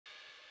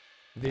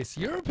This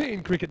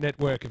European Cricket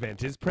Network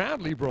event is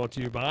proudly brought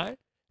to you by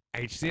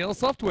HCL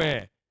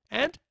Software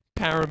and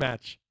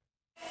Paramatch.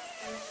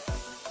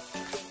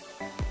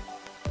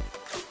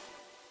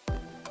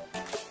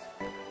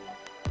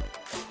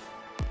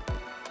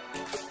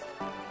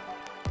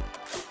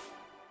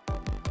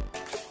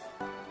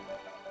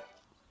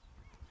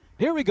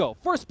 Here we go,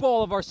 first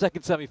ball of our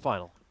second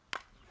semifinal.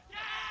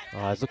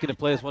 He's looking to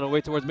play this one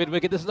away towards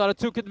mid-wicket. This is not a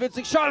too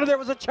convincing shot, and there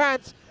was a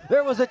chance.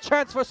 There was a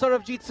chance for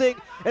Sarabjit Singh,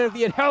 and if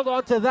he had held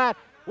on to that,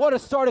 what a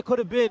start it could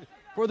have been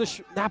for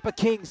the Napa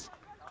Kings.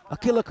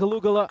 Akila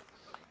Kalugala,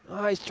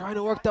 he's trying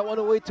to work that one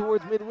away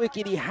towards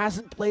mid-wicket. He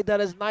hasn't played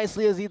that as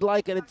nicely as he'd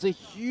like, and it's a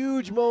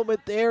huge moment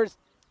there.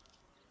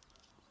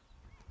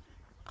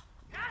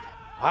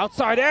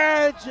 Outside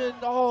edge, and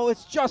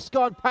it's just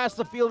gone past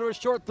the fielder, a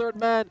short third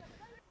man.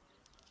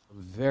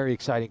 Very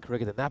exciting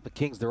cricket. The Napa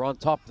Kings, they're on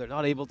top. They're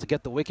not able to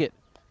get the wicket.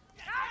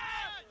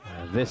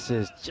 And this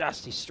is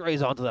just, he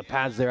strays onto the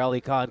pads there.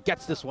 Ali Khan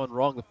gets this one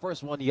wrong. The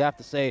first one, you have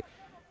to say,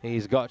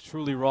 he's got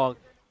truly wrong.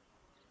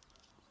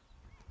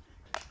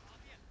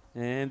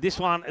 And this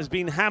one has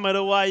been hammered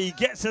away. He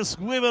gets a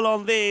swivel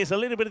on this. A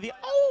little bit of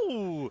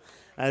the,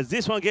 as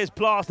this one gets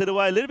blasted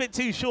away. A little bit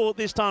too short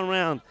this time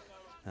round.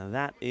 And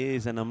that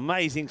is an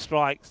amazing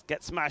strike.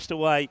 Gets smashed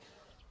away.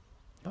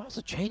 Oh, it's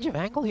a change of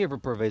angle here for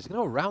Pervez. He's going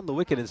to round the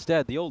wicket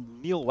instead. The old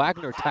Neil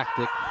Wagner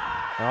tactic.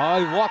 He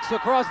walks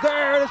across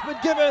there, and it's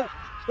been given.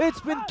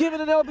 It's been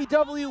given an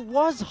LBW.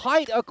 Was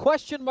height a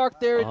question mark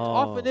there? It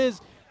often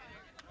is.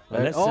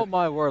 And, oh,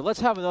 my word. Let's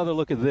have another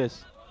look at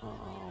this.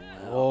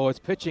 Oh, it's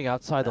pitching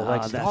outside the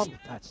leg stump.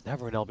 That's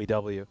never an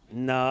LBW.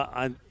 No,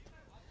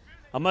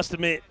 I must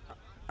admit,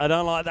 I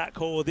don't like that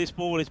call. This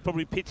ball is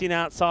probably pitching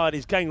outside.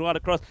 He's going right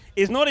across.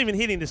 It's not even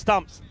hitting the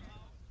stumps.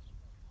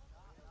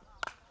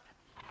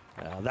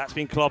 That's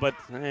been clobbered.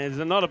 It's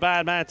not a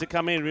bad man to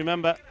come in.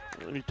 Remember,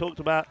 we talked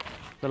about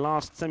the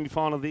last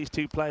semi-final these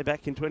two play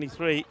back in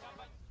 23.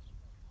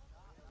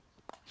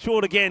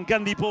 Short again,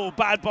 Gandhi ball,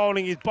 bad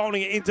bowling. He's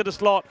bowling it into the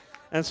slot.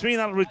 And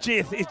Srinath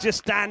Rajith is just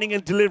standing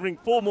and delivering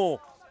 4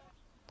 more.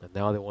 And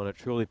now they want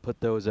to truly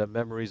put those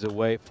memories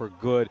away for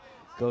good.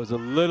 Goes a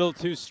little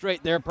too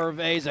straight there,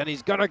 Pervez, and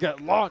he's going to get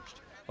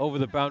launched over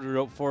the boundary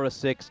rope for a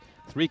 6.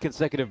 3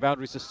 consecutive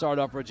boundaries to start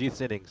off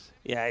Rajith's innings.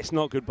 Yeah, it's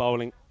not good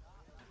bowling.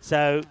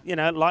 So, you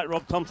know, like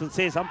Rob Thompson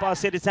says, umpire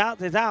said it's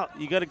out, it's out.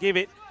 You got to give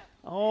it.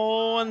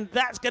 Oh, and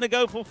that's going to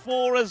go for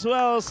 4 as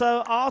well.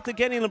 So after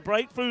getting a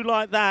breakthrough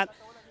like that,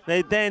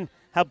 they then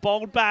have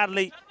bowled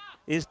badly.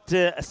 It's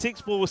a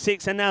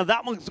 6-4-6, and now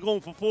that one's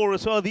gone for 4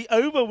 as well. The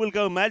over will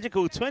go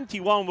magical.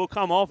 21 will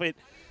come off it.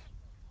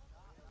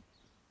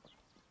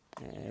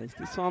 Yes,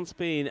 this one's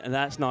been, and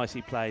that's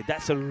nicely played.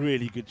 That's a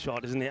really good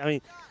shot, isn't it? I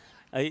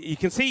mean, you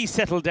can see he's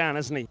settled down,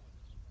 hasn't he?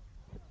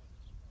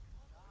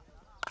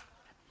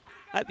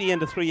 At the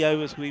end of 3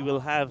 overs, we will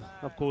have,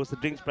 of course, the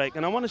drinks break.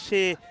 And I want to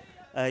share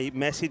a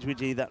message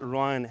with you that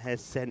Ryan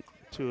has sent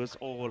to us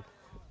all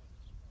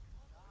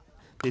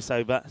this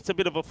over. It's a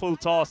bit of a full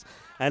toss,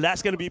 and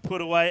that's going to be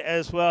put away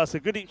as well. So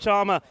Gurdeep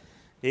Sharma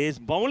is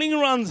bowling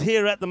runs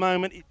here at the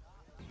moment.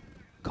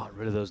 Got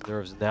rid of those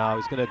nerves now.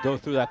 He's going to go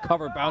through that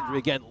cover boundary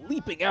again.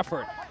 Leaping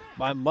effort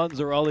by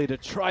Munzer Ali to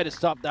try to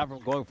stop that from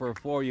going for a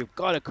 4. You've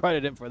got to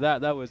credit him for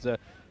that. That was a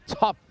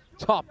top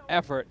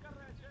effort,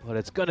 but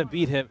it's going to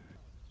beat him.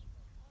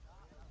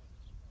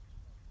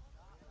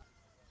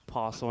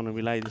 Pass on and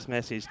relay this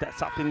message.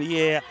 That's up in the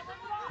air,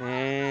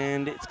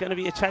 and it's going to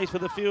be a chase for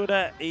the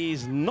fielder.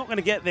 He's not going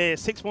to get there.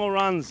 6 more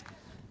runs,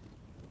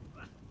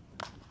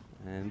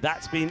 and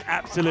that's been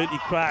absolutely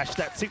crashed.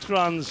 That's 6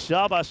 runs.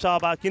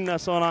 Shaba Kinna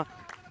Sona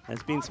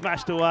has been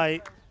smashed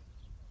away.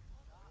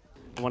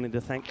 I wanted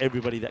to thank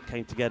everybody that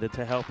came together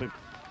to help him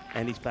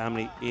and his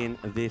family in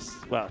this,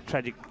 well,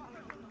 tragic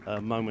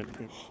moment.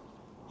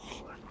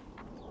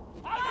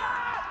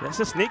 There's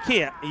a snick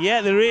here.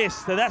 Yeah, there is.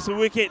 So that's a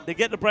wicket. They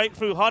get the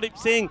breakthrough. Hardeep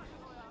Singh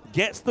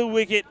gets the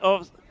wicket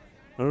of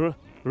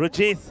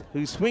Rajith,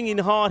 who's swinging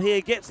hard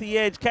here, gets the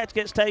edge. Catch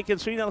gets taken.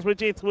 Srinath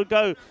Rajith will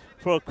go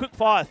for a quick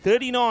fire.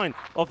 39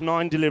 of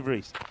 9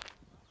 deliveries.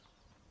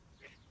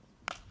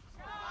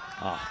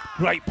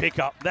 Great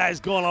pickup. That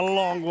has gone a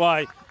long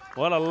way.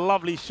 What a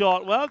lovely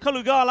shot. Well,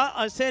 Kalugala,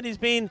 I said, he's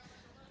been,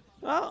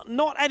 well,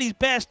 not at his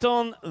best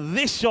on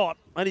this shot.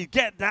 And he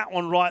get that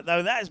one right,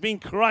 though. That has been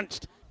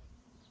crunched.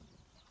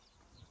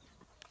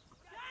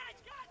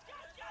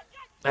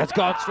 That's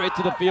gone straight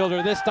to the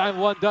fielder. This time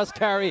one does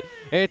carry.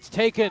 It's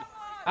taken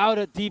out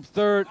at deep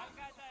third.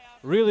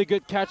 Really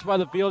good catch by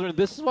the fielder. And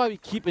this is why we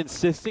keep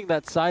insisting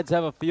that sides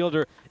have a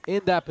fielder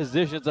in that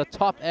position. It's a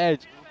top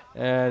edge.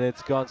 And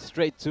it's gone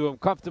straight to him.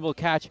 Comfortable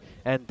catch.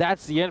 And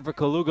that's the end for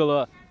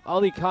Kalugala.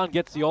 Ali Khan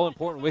gets the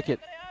all-important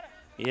wicket.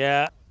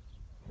 Yeah.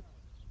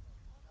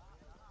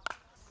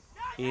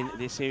 In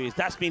this series.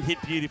 That's been hit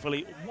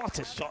beautifully. What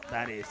a shot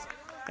that is.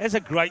 It's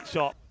a great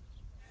shot.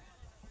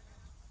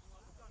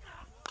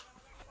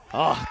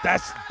 Oh,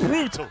 that's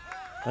brutal.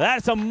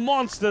 That's a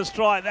monster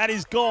strike. That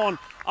is gone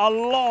a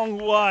long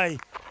way.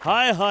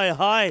 Hi.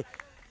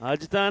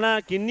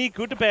 Ajtana kinni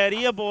kut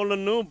pariya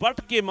bolnu bat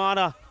ke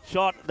mara.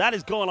 shot. That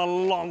has gone a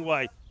long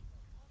way.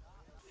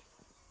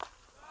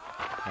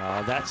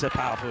 Oh, that's a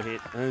powerful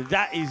hit. And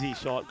that is his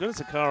shot.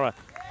 Sakara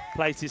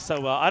plays this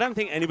so well. I don't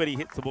think anybody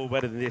hits the ball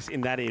better than this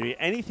in that area.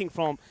 Anything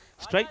from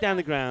straight down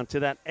the ground to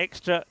that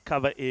extra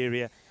cover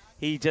area,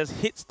 he just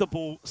hits the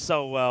ball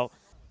so well.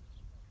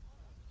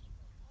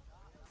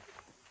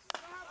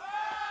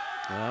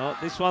 Well,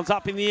 this one's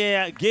up in the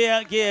air.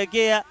 Gear, gear,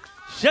 gear.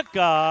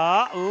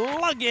 Shaka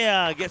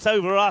Lagia gets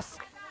over us.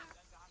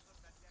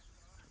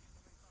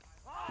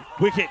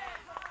 Wicket.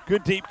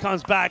 Good deep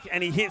comes back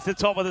and he hits the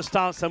top of the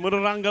stump. So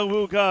Murrango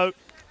will go.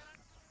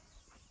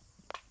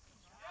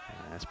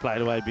 That's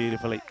played away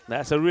beautifully.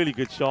 That's a really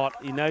good shot.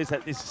 He knows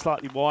that this is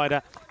slightly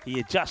wider. He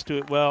adjusts to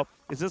it well.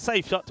 It's a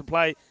safe shot to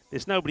play.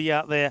 There's nobody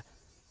out there.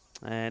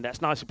 And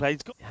that's nicely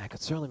played. Yeah, it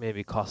could certainly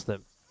maybe cost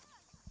them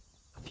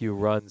a few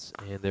runs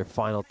in their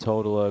final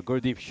total.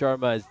 Gurdeep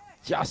Sharma has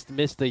just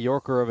missed the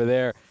Yorker over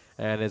there,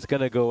 and it's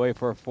going to go away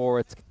for a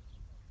 4.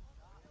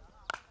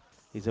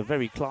 He's a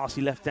very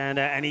classy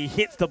left-hander, and he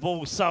hits the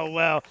ball so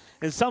well.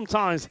 And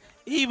sometimes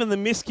even the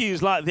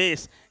miscues like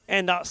this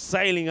end up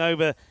sailing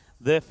over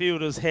the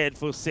fielder's head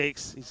for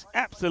 6. He's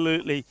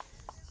absolutely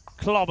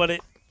clobbered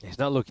it. He's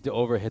not looking to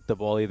overhit the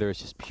ball either.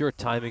 It's just pure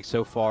timing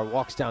so far.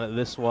 Walks down at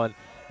this one,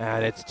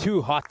 and it's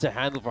too hot to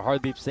handle for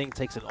Hardeep Singh.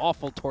 Takes an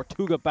awful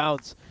Tortuga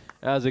bounce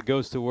as it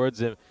goes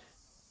towards him.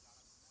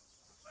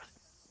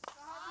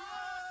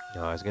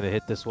 No, he's going to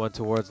hit this one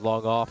towards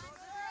long off.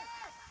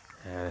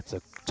 And it's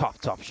a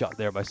top shot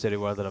there by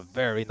Siriwardena.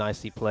 Very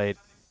nicely played.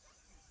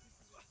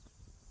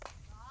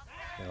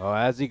 Oh,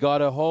 as he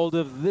got a hold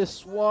of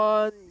this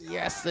one,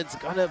 yes, it's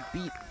going to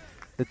beat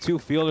the two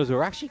fielders who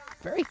are actually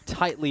very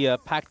tightly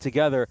packed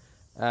together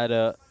at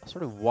a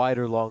sort of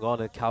wider long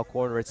on at cow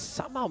corner. It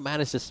somehow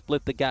managed to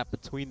split the gap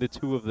between the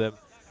two of them.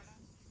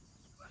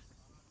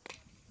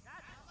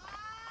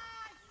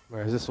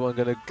 Where's this one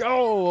going to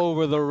go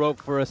over the rope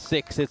for a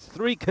 6? It's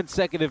 3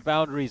 consecutive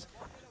boundaries.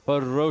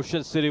 But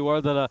Roshan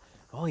Siriwardena,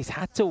 oh, he's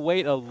had to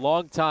wait a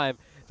long time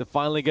to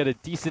finally get a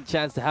decent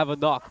chance to have a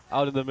knock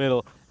out in the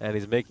middle, and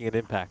he's making an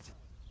impact.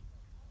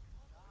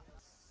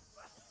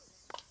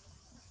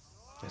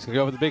 He's going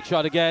to go for the big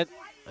shot again,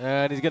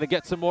 and he's going to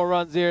get some more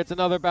runs here. It's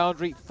another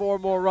boundary, 4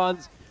 more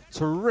runs.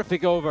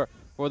 Terrific over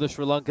for the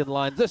Sri Lankan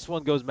line. This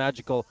one goes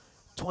magical.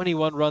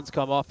 21 runs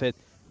come off it.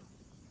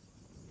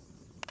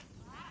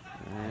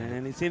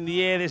 And it's in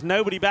the air. There's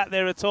nobody back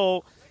there at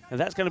all. And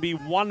that's going to be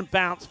 1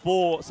 bounce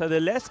 4. So the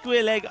left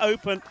square leg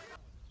open.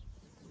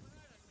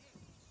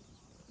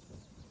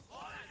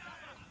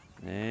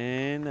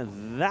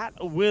 And that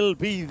will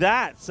be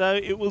that. So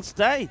it will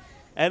stay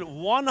at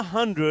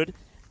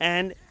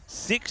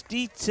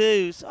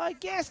 162. So I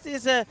guess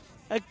there's a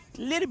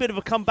little bit of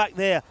a comeback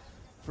there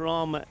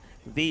from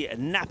the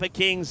Napa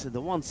Kings.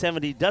 The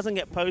 170 doesn't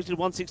get posted,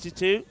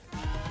 162.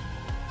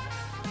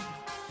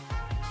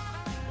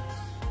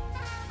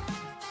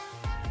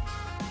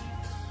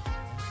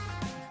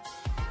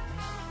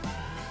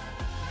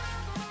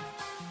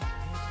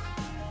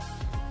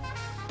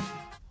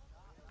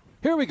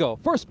 Here we go,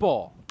 first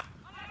ball.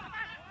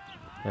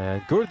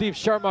 And Gurdeep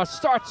Sharma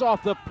starts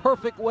off the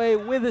perfect way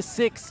with a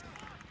 6.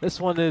 This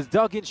one is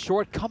dug in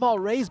short. Kamal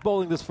Ray's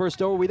bowling this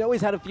first over. We'd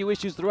always had a few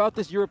issues throughout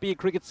this European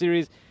cricket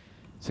series.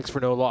 6 for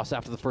no loss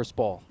after the first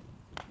ball.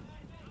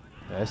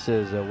 This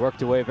is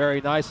worked away very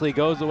nicely.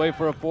 Goes away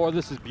for a 4.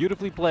 This is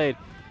beautifully played.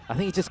 I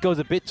think it just goes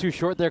a bit too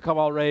short there,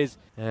 Kamal Ray's.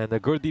 And the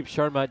Gurdeep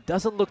Sharma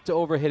doesn't look to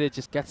overhit it,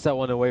 just gets that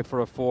one away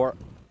for a 4.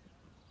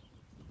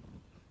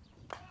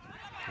 He's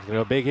going to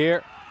go big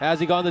here. Has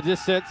he gone the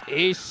distance?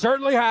 He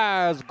certainly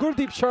has.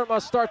 Gurdeep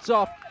Sharma starts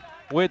off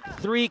with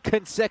 3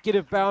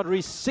 consecutive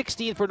boundaries,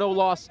 16 for no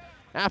loss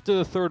after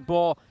the 3rd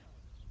ball.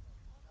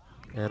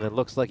 And it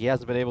looks like he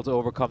hasn't been able to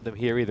overcome them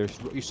here either.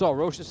 You saw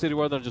Roshan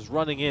Siriwardena just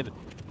running in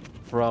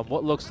from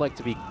what looks like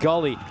to be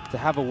gully to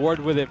have a word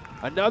with him.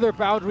 Another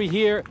boundary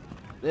here.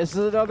 This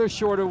is another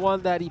shorter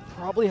one that he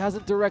probably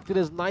hasn't directed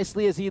as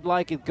nicely as he'd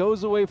like. It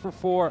goes away for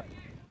 4.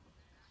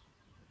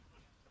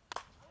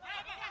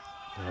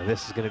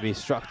 This is going to be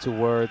struck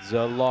towards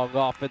long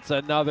off. It's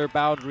another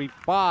boundary.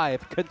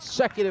 5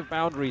 consecutive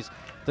boundaries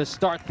to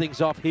start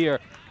things off here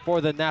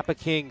for the Napa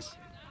Kings.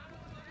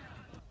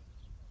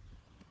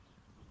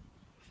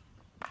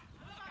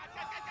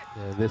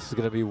 And this is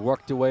going to be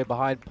worked away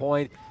behind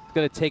point. It's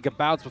going to take a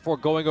bounce before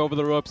going over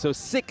the rope. So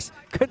 6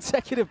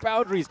 consecutive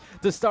boundaries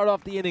to start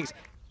off the innings.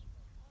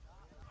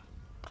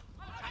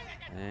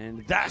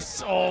 And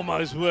that's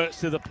almost works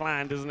to the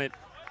plan, doesn't it?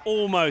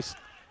 Almost.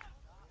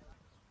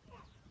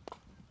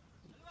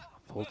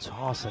 Full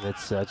toss, and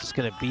it's just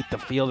going to beat the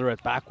fielder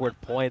at backward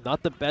point.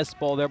 Not the best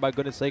ball there by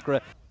Gunasekara.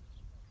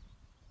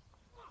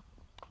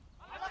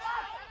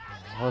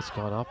 Oh, it's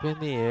gone up in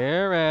the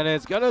air, and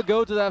it's going to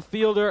go to that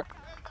fielder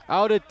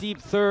out at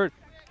deep 3rd.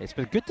 It's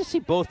been good to see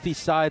both these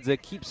sides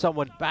keep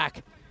someone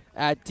back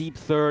at deep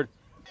 3rd.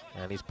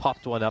 And he's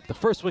popped one up. The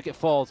first wicket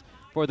falls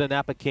for the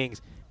Napa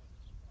Kings.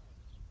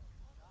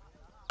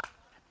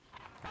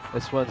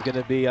 This one's going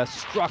to be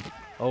struck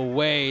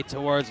away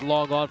towards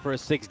long on for a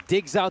 6.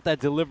 Digs out that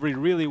delivery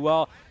really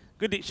well.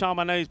 Gurdeep Sharma,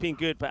 I know he's been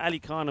good, but Ali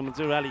Khan and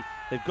Manzoor Ali,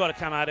 they've got to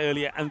come out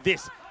earlier, and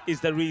this is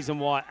the reason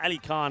why. Ali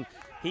Khan,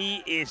 he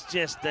is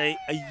just a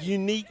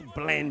unique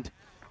blend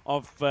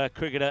of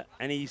cricketer,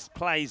 and he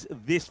plays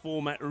this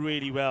format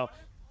really well.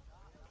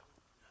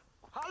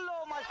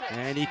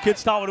 And he could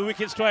start with a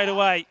wicket straight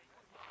away.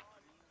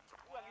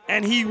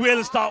 And he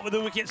will start with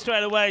the wicket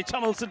straight away.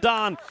 Chamal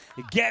Sudan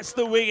gets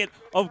the wicket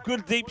of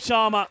Gurdeep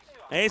Sharma.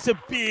 It's a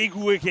big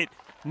wicket.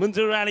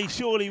 Manzoor Ali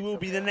surely will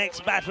be the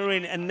next batter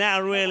in. And now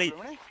really,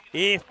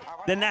 if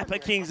the Napa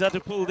Kings are to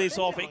pull this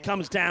off, it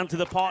comes down to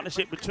the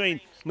partnership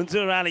between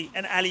Manzoor Ali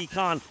and Ali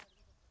Khan.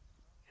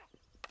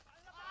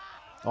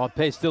 On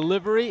pace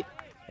delivery,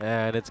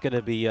 and it's going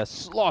to be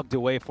slogged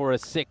away for a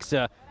 6.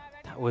 That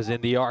was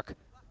in the arc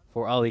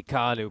for Ali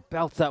Khan, who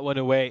belts that one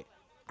away.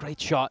 Great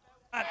shot.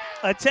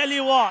 I tell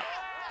you what,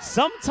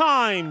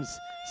 sometimes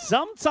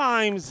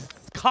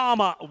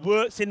karma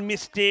works in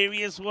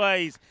mysterious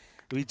ways.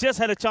 We just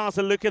had a chance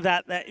to look at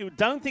that. I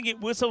don't think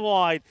it was a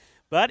wide,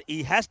 but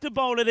he has to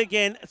bowl it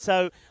again.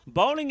 So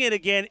bowling it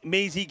again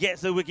means he gets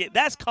the wicket.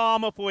 That's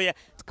karma for you.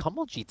 It's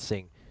Kamaljeet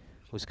Singh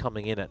who's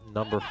coming in at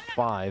number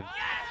 5.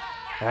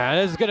 And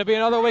this is going to be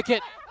another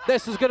wicket.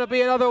 This is going to be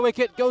another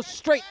wicket. Goes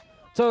straight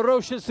to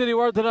Roshan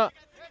Siriwardena.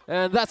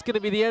 And that's going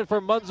to be the end for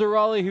Manzoor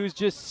Ali, who's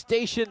just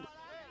stationed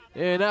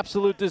in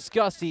absolute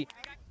disgust. It's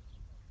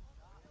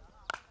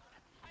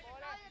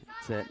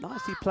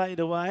nicely played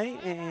away,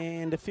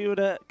 and the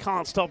fielder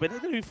can't stop it. It's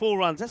going to be 4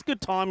 runs. That's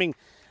good timing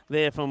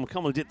there from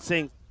Kamaljeet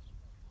Singh.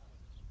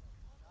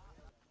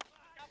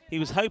 He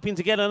was hoping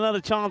to get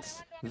another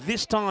chance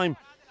this time,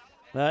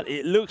 but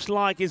it looks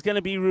like it's going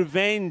to be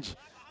revenge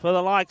for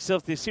the likes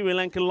of the Sri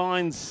Lankan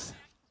Lions.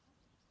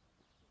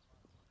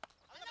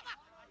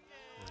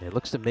 It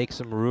looks to make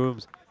some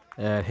rooms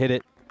and hit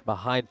it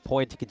behind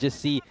point. You can just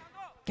see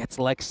gets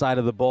leg side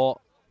of the ball.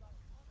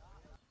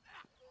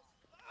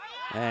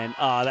 And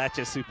that's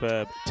just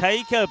superb.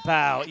 Take a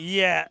bow.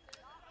 Yeah,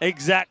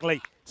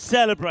 exactly.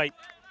 Celebrate.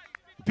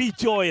 Be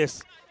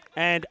joyous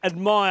and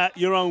admire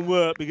your own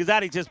work, because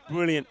that is just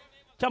brilliant.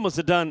 Chamal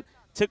Sudan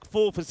took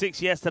 4 for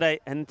 6 yesterday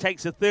and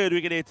takes a 3rd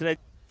wicket here today.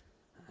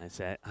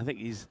 I think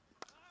he's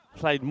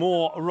played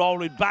more role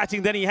with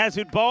batting than he has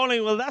with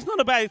bowling. Well, that's not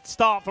a bad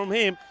start from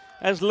him,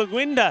 as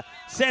Lugwinder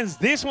sends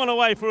this one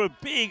away for a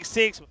big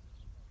 6.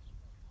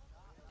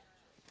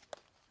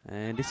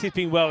 And this has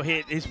been well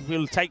hit. This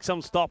will take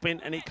some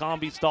stopping, and it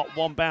can't be stopped.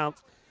 1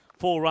 bounce,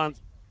 4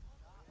 runs.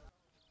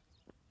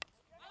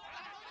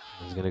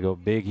 He's going to go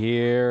big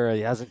here.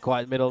 He hasn't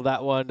quite middled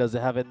that one. Does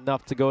it have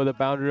enough to go the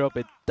boundary rope?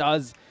 It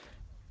does.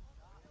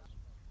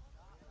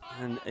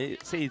 And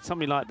see,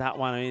 something like that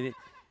one, I mean,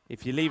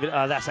 if you leave it,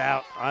 that's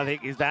out. I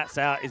think that's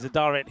out. It's a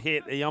direct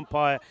hit. The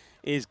umpire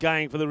is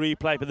going for the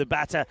replay, but the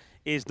batter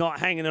is not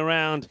hanging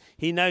around.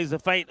 He knows the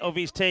fate of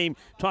his team,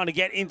 trying to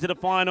get into the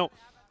final.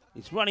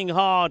 He's running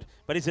hard,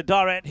 but it's a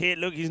direct hit.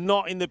 Look, he's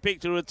not in the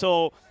picture at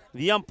all.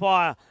 The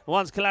umpire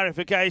wants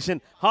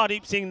clarification.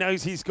 Hardeep Singh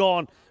knows he's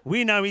gone.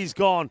 We know he's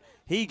gone.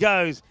 He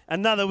goes.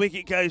 Another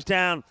wicket goes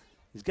down.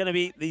 It's going to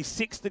be the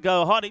 6th to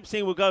go. Hardeep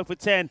Singh will go for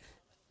 10.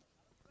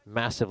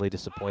 Massively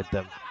disappoint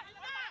them.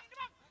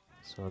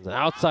 This one's an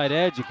outside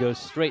edge. It goes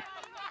straight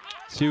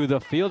to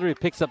the fielder. He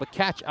picks up a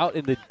catch out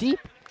in the deep,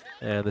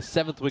 and the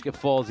 7th wicket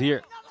falls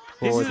here.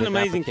 This is an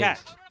amazing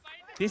catch.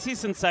 This is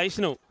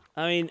sensational.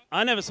 I mean,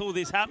 I never saw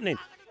this happening.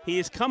 He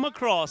has come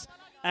across,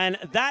 and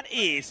that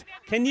is,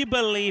 can you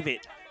believe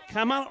it,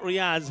 Kamal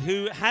Riaz,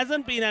 who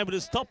hasn't been able to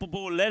stop a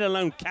ball, let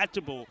alone catch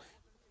a ball.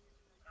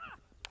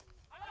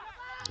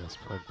 This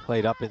one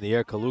played up in the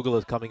air. Kalugala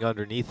is coming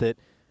underneath it.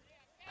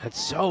 And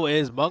so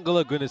is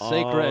Mangala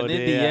Gunasekara. And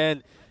in the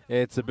end,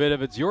 it's a bit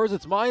of it's yours,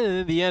 it's mine, and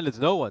in the end, it's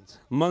no one's.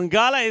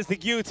 Mangala is the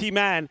guilty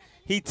man.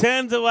 He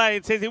turns away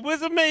and says, it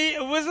wasn't me,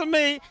 it wasn't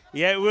me.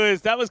 Yeah, it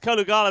was. That was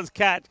Kalugala's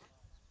catch.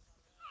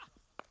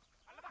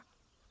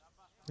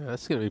 Yeah,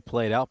 that's going to be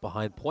played out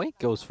behind point.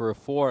 Goes for a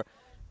 4.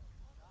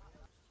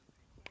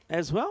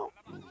 As well.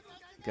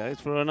 Goes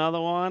for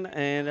another one,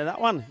 and that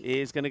one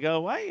is going to go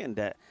away. And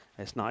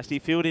that's nicely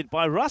fielded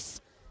by Russ.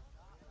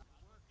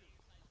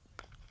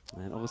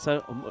 And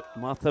also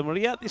Martha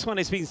Maria. This one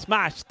has been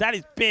smashed. That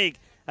is big.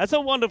 That's a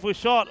wonderful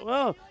shot.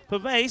 Well,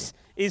 Pervez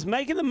is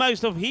making the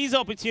most of his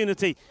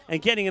opportunity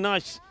and getting a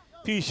nice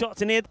few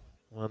shots in here.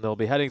 And they'll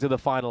be heading to the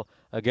final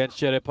against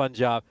Shere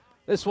Punjab.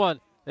 This one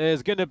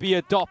is going to be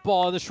a dot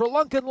ball, and the Sri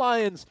Lankan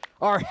Lions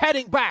are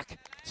heading back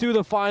to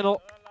the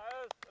final.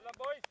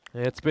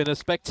 It's been a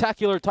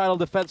spectacular title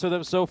defense for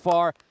them so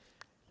far,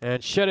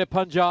 and Shere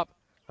Punjab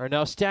are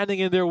now standing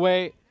in their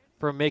way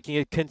for making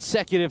it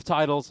consecutive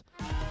titles.